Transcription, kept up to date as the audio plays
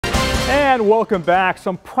And welcome back.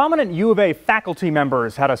 Some prominent U of A faculty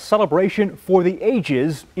members had a celebration for the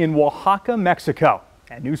ages in Oaxaca, Mexico.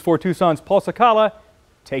 And News 4 Tucson's Paul Cicala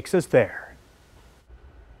takes us there.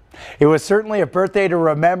 It was certainly a birthday to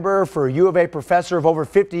remember for U of A professor of over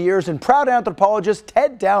 50 years and proud anthropologist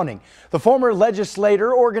Ted Downing. The former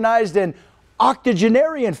legislator organized an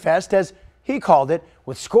Octogenarian Fest, as he called it,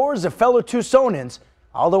 with scores of fellow Tucsonans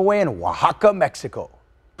all the way in Oaxaca, Mexico.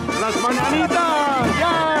 Las mañanitas,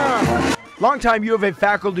 yeah! Longtime U of A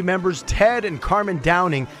faculty members Ted and Carmen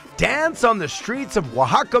Downing dance on the streets of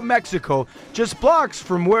Oaxaca, Mexico, just blocks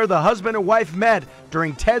from where the husband and wife met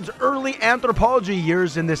during Ted's early anthropology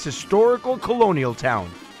years in this historical colonial town.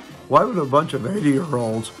 Why would a bunch of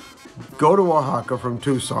 80-year-olds go to Oaxaca from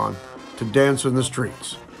Tucson to dance in the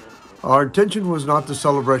streets? Our intention was not the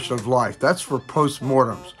celebration of life. That's for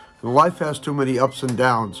post-mortems. Life has too many ups and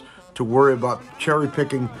downs to worry about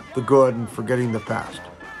cherry-picking the good and forgetting the past.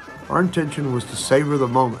 Our intention was to savor the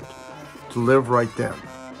moment, to live right then.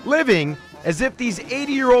 Living as if these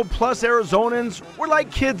 80-year-old plus Arizonans were like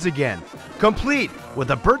kids again, complete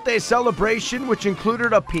with a birthday celebration which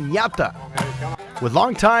included a piñata. With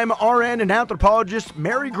longtime RN and anthropologist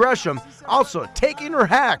Mary Gresham also taking her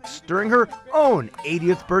hacks during her own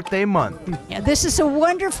 80th birthday month. Yeah, this is a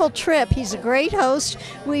wonderful trip. He's a great host.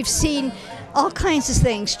 We've seen all kinds of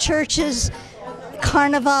things, churches,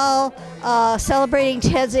 carnival, celebrating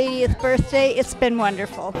Ted's 80th birthday. It's been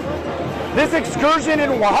wonderful. This excursion in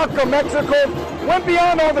Oaxaca, Mexico went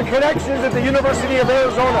beyond all the connections at the University of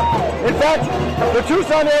Arizona. In fact, the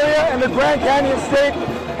Tucson area and the Grand Canyon State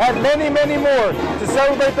had many, many more to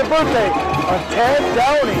celebrate the birthday of Ted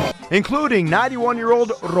Downing. Including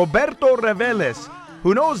 91-year-old Roberto Reveles,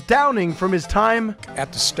 who knows Downing from his time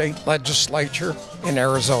at the state legislature in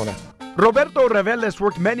Arizona. Roberto Reveles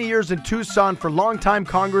worked many years in Tucson for longtime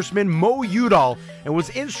Congressman Mo Udall and was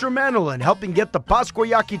instrumental in helping get the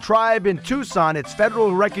Pascoyaqui tribe in Tucson its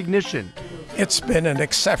federal recognition. It's been an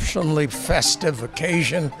exceptionally festive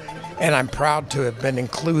occasion, and I'm proud to have been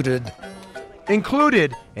included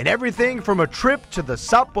in everything from a trip to the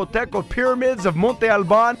Zapoteco pyramids of Monte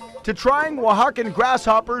Alban to trying Oaxacan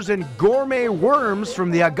grasshoppers and gourmet worms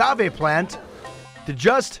from the agave plant to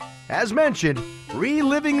just, as mentioned,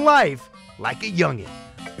 reliving life like a youngin'.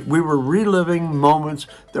 We were reliving moments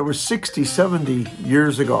that were 60, 70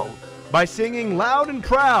 years ago. By singing loud and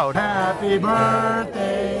proud, Happy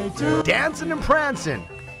birthday to... dancing and prancing.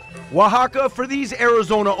 Oaxaca, for these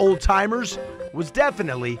Arizona old-timers, was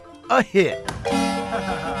definitely a hit.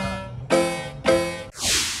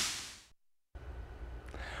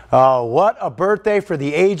 Oh, what a birthday for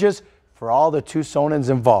the ages for all the Tucsonans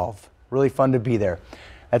involved. Really fun to be there.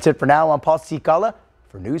 That's it for now. I'm Paul Cicala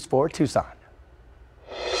for News 4 Tucson.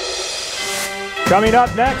 Coming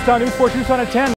up next on News 4 Tucson at 10.